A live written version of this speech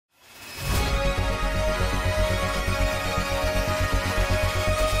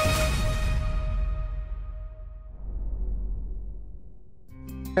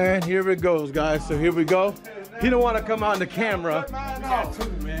And here it goes, guys. So here we go. He don't want to come out in the camera.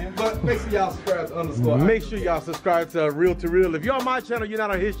 But make sure y'all subscribe to Underglow. Make sure y'all subscribe to Real to Real. If you're on my channel, you're not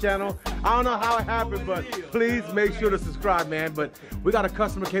on his channel. I don't know how it happened, but please make sure to subscribe, man. But we got a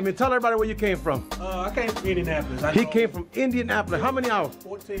customer came in. Tell everybody where you came from. I came from Indianapolis. He came from Indianapolis. How many hours?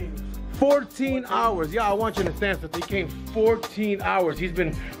 14 hours. Yeah, I want you to understand something. He came 14 hours. He's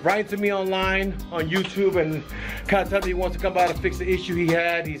been writing to me online, on YouTube, and kind of telling me he wants to come by to fix the issue he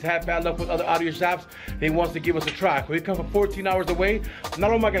had. He's had bad luck with other audio shops. And he wants to give us a try. So he comes from 14 hours away. Not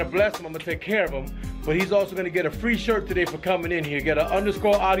only am I going to bless him, I'm going to take care of him, but he's also going to get a free shirt today for coming in here. Get an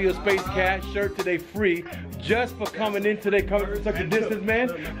Underglow Audio Space Cat shirt today free, just for coming in today, coming from such a distance, man.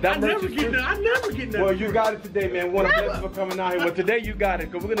 That merch is free. I never get that. Well, you got it today, man. Want to bless him for coming out here. Well, today you got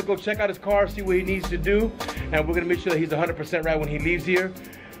it. Because we're going to go check out his car, see what he needs to do, and we're going to make sure that he's 100% right when he leaves here.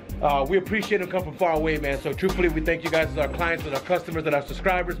 We appreciate him coming from far away, man. So truthfully, we thank you guys as our clients, as our customers, and our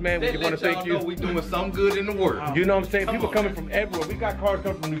subscribers, man. We just want to thank you. We doing something good in the world. You know what I'm saying? People coming from everywhere. We got cars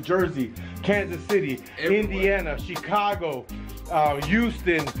coming from New Jersey, Kansas City, Indiana, Chicago,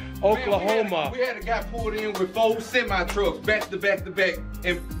 Houston, Oklahoma. Man, we had a guy pulled in with 4 semi trucks back to back to back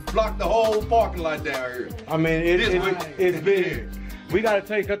and blocked the whole parking lot down here. I mean, it's been. We gotta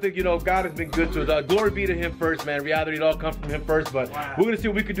tell you something, you know, God has been good to us. Glory be to him first, man. Reality, it all comes from him first, but we're gonna see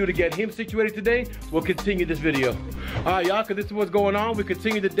what we can do to get him situated today. We'll continue this video. All right, y'all, because this is what's going on. We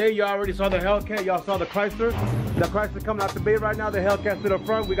continue today. Y'all already saw the HELLCAT. Y'all saw the Chrysler. The Chrysler coming out the bay right now. The HELLCAT stood up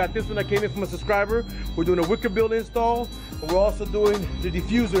front. We got this one that came in from a subscriber. We're doing a wicker build install, and we're also doing the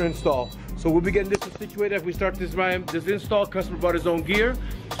diffuser install. So we'll be getting this one situated as we start this install. Customer brought his own gear.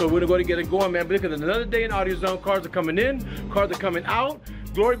 So we're gonna go to get it going, man. Because another day in Audiozone, cars are coming in, cars are coming out.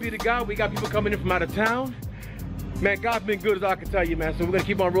 Glory be to God, we got people coming in from out of town. Man, God's been good as I can tell you, man. So we're gonna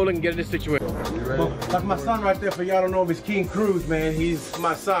keep on rolling and get this situated. Well, that's my son right there. For y'all don't know him, he's King Cruz, man. He's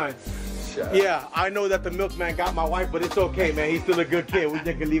my son. Yeah, I know that the milkman got my wife, but it's okay, man. He's still a good kid. We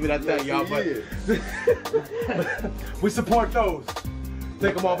just can leave it at that, y'all. But we support those.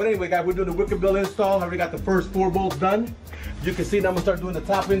 Take them off. But anyway, guys, we're doing the wicker bill install. I already got the first 4 bolts done. You can see now I'm gonna start doing the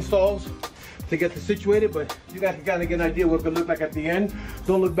top installs to get this situated, but you guys can kind of get an idea what it's gonna look like at the end.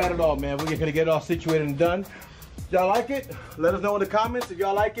 Don't look bad at all, man. We're just gonna get it all situated and done. Y'all like it? Let us know in the comments. If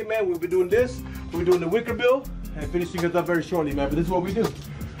y'all like it, man, we'll be doing this. We'll be doing the wicker bill and finishing it up very shortly, man. But this is what we do.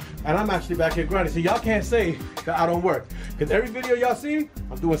 And I'm actually back here grinding. So y'all can't say that I don't work. Because every video y'all see,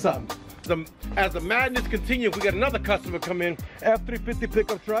 I'm doing something. As the madness continues, we got another customer come in. F350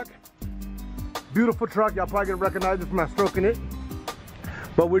 pickup truck. Beautiful truck. Y'all probably gonna recognize it from my stroking it.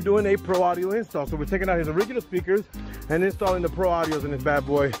 But we're doing a Pro Audio install. So we're taking out his original speakers and installing the Pro Audios in this bad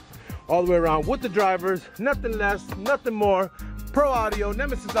boy all the way around with the drivers. Nothing less, nothing more. Pro Audio,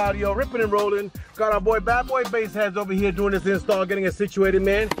 Nemesis Audio, ripping and rolling. Got our boy Bad Boy Bass Heads over here doing this install, getting it situated,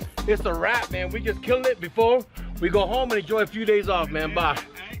 man. It's a wrap, man. We just killing it before we go home and enjoy a few days off, man. Bye.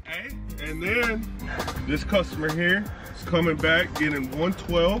 And then this customer here is coming back getting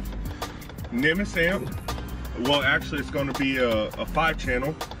 112 Nemesis amp. Well, actually, it's going to be a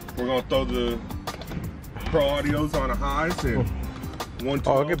 5-channel. We're going to throw the Pro Audios on the highs and 112.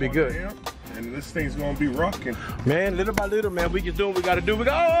 Oh, it could be good. Amp, and this thing's going to be rocking. Man, little by little, man, we just doing what we got to do. We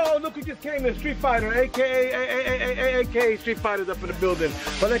got, oh, look who just came in, Street Fighter, aka Street Fighter's up in the building.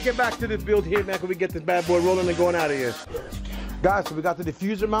 But let's get back to this build here, man, because we get this bad boy rolling and going out of here. Guys, so we got the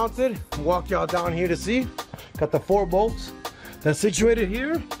diffuser mounted. Walk y'all down here to see. Got the 4 bolts that's situated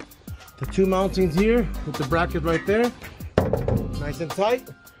here. The 2 mountings here with the bracket right there. Nice and tight,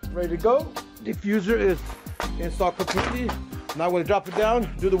 ready to go. Diffuser is installed completely. Now I'm gonna drop it down,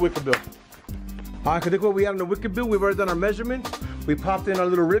 do the wicker bill. All right, cause look what we have in the wicker bill. We've already done our measurements. We popped in our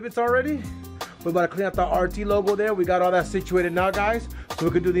little rivets already. We're about to clean out the RT logo there. We got all that situated now, guys. So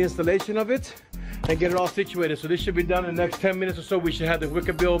we could do the installation of it and get it all situated. So this should be done in the next 10 minutes or so. We should have the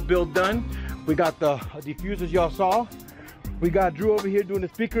wicker bill build done. We got the diffusers y'all saw. We got Drew over here doing the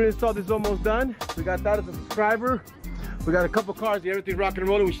speaker install. This is almost done. We got that as a subscriber. We got a couple cars, everything rocking and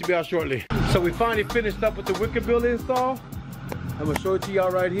rolling. We should be out shortly. So we finally finished up with the wicker bill install. I'm gonna show it to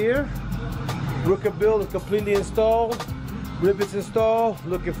y'all right here. Wicker bill is completely installed. Rivets installed,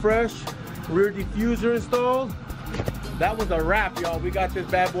 looking fresh. Rear diffuser installed. That was a wrap, y'all. We got this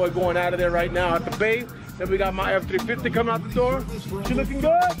bad boy going out of there right now at the bay. Then we got my F350 coming out the door. She looking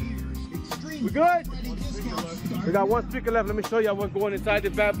good? We good? We got 1 speaker left. Let me show y'all what's going inside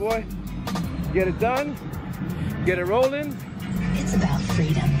this bad boy. Get it done. Get it rolling. It's about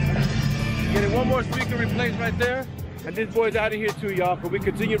freedom. Getting 1 more speaker replaced right there. And this boy's out of here too, y'all, but we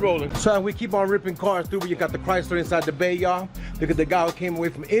continue rolling. So we keep on ripping cars through. We got the Chrysler inside the bay, y'all. Look at the guy who came away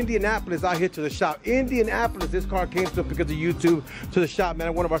from Indianapolis out here to the shop. Indianapolis, this car came to because of YouTube to the shop,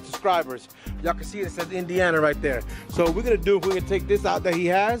 man, one of our subscribers. Y'all can see it says Indiana right there. So we're gonna do, we're gonna take this out that he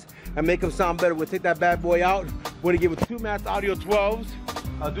has and make him sound better. We'll take that bad boy out. We're gonna give it 2 Mats Audio 12s.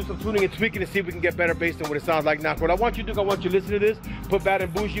 Do some tuning and tweaking to see if we can get better based on what it sounds like now. What I want you to do, I want you to listen to this, put Bad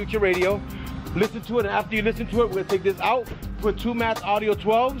and Bougie with your radio, listen to it, and after you listen to it, we're gonna take this out, put 2 Mats Audio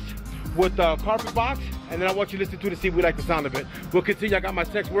 12s with a carpet box, and then I want you to listen to it to see if we like the sound of it. We'll continue. I got my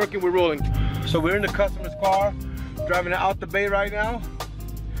text working, we're rolling. So we're in the customer's car, driving it out the bay right now,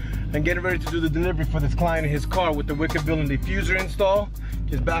 and getting ready to do the delivery for this client in his car with the Wicked Building diffuser install.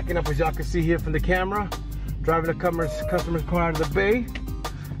 Just backing up as y'all can see here from the camera, driving the customer's car out of the bay,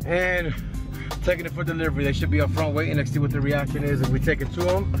 and taking it for delivery. They should be up front waiting. Let's see what the reaction is if we take it to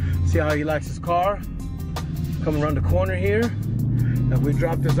him, see how he likes his car. Coming around the corner here, and we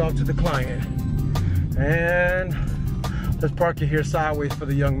drop this off to the client. And let's park it here sideways for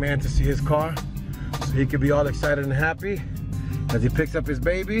the young man to see his car, so he can be all excited and happy as he picks up his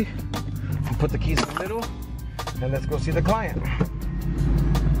baby. And put the keys in the middle, and let's go see the client.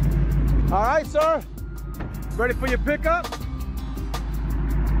 All right, sir, ready for your pickup?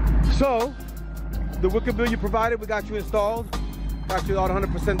 So, the Wicked Bill you provided, we got you installed. Got you all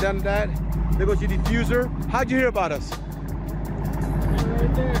 100% done with that. There goes your diffuser. How'd you hear about us?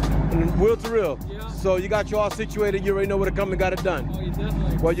 Right there. Wheel to reel. Yeah. So you got you all situated. You already know where to come and got it done. Oh, you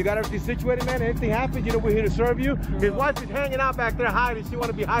definitely. Well, you got everything situated, man. Anything happens, you know we're here to serve you. Sure. His wife is hanging out back there hiding. She want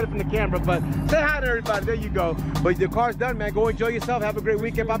to be hiding from the camera, but say hi to everybody. There you go. But the car's done, man. Go enjoy yourself. Have a great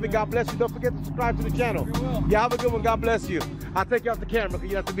weekend, Bobby. God bless you. Don't forget to subscribe to the channel. Yeah, have a good one. God bless you. I'll take you off the camera because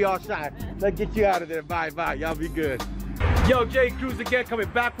you have to be all shy. Let's get you out of there. Bye, bye. Y'all be good. Yo, Jay Cruz again, coming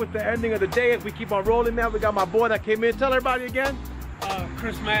back with the ending of the day as we keep on rolling now. We got my boy that came in. Tell everybody again.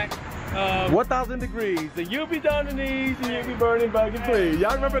 Chris Mack. 1,000 degrees, and you'll be down in these, and you'll be burning bugging please.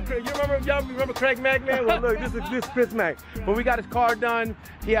 Y'all remember Craig Mack, man? Well, look, this is Chris Mack. When we got his car done,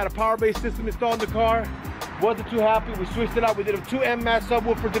 he had a power-based system installed in the car. Wasn't too happy. We switched it out. We did a 2 M-Mass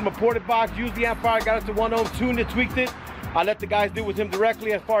subwoofer, did him a ported box, used the amplifier, got it to 1 ohm, tuned it, tweaked it. I let the guys deal with him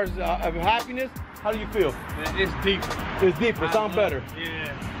directly as far as happiness. How do you feel? It's deeper. It's deeper. Sound better.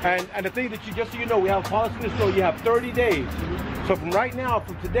 Yeah. And the thing that you, just so you know, we have policy in the store. You have 30 days. So from right now,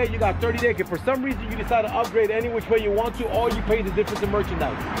 from today, you got 30 days. If for some reason you decide to upgrade any which way you want to, all you pay is the difference in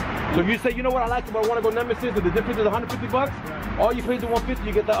merchandise. So if you say, you know what, I like it, but I want to go Nemesis, and the difference is 150 bucks, all you pay is the 150,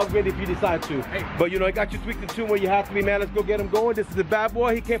 you get the upgrade if you decide to. Hey. But you know, it got you tweaked to where you have to be, man. Let's go get him going. This is the bad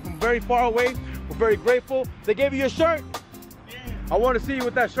boy. He came from very far away. We're very grateful. They gave you a shirt. I want to see you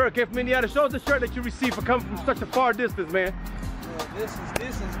with that shirt. Came from Indiana. Show us the shirt that you received for coming from such a far distance, man. This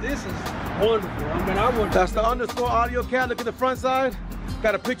is wonderful. I mean, I want. That's the Underglow Audio Cat. Look at the front side.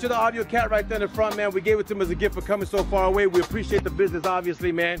 Got a picture of the Audio Cat right there in the front, man. We gave it to him as a gift for coming so far away. We appreciate the business,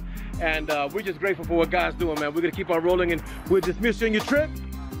 obviously, man. And we're just grateful for what God's doing, man. We're gonna keep on rolling, and we'll dismiss you on your trip.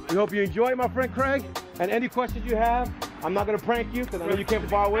 We hope you enjoy it, my friend Craig. And any questions you have, I'm not gonna prank you because I know you came from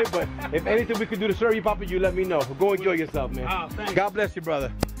far away. But if anything we can do to serve you, Papa, you let me know. Go enjoy yourself, man. Oh, thanks. God bless you,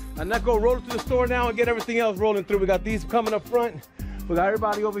 brother. And let's go roll it to the store now and get everything else rolling through. We got these coming up front. We got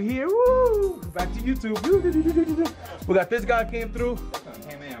everybody over here. Woo! Back to YouTube. We got this guy came through.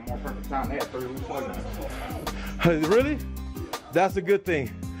 Came in more perfect time. They had 3 weeks later. Really? That's a good thing.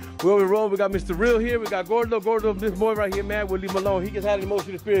 We're over roll. We got Mr. Rell here. We got Gordo, this boy right here, man. We'll leave him alone. He just had an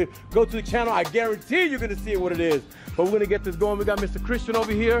emotional experience. Go to the channel. I guarantee you're gonna see what it is. But we're gonna get this going. We got Mr. Christian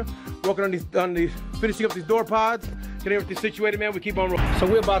over here, working on these, finishing up these door pods. Get everything situated, man. We keep on rolling. So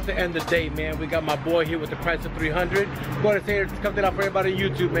we're about to end the day, man. We got my boy here with the price of 300. Go ahead and say something out for everybody on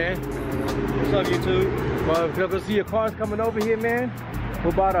YouTube, man. What's up, YouTube? Well, we're gonna see your cars coming over here, man. We're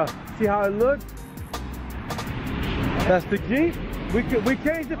about to see how it looks. That's the Jeep. We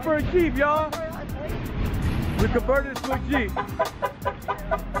changed it for a Jeep, y'all. We converted it to a Jeep.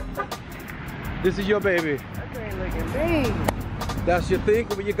 This is your baby. That's great looking thing. That's your thing.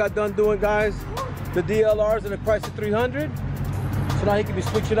 What you got done doing, guys? The DLRs and the Chrysler 300. So now he can be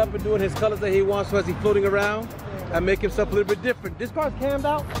switching up and doing his colors that he wants so as he's floating around and make himself a little bit different. This car's cammed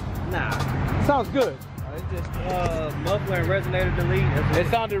out? Nah. Sounds good. It's just muffler and resonator delete. It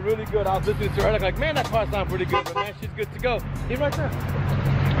sounded really good. I was listening to her like, man, that car sounds pretty good, but man, she's good to go. He's right there.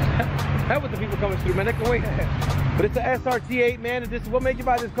 That was the people coming through, man. They can wait. But it's an SRT8, man. And this is what made you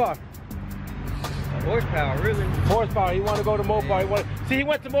buy this car? Horsepower, really. Horsepower. He wanted to go to Mopar. See, he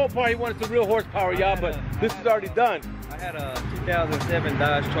went to Mopar. He wanted some real horsepower, y'all. But this is already done. I had a 2007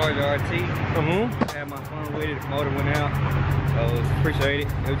 Dodge Charger RT. I had my fun with it. The motor went out. I appreciate it.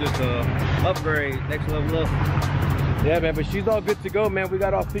 It was just a upgrade, next level up. Yeah, man, but she's all good to go, man. We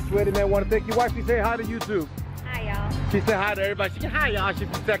got all situated, man. Want to thank you. Wifey, say hi to YouTube. Hi, y'all. She said hi to everybody. She said hi, y'all. She's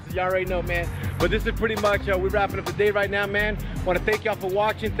from Texas. Y'all already know, man. But this is pretty much, we're wrapping up the day right now, man. Want to thank y'all for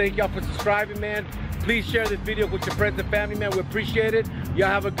watching. Thank y'all for subscribing, man. Please share this video with your friends and family, man. We appreciate it. Y'all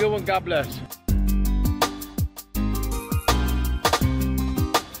have a good one. God bless.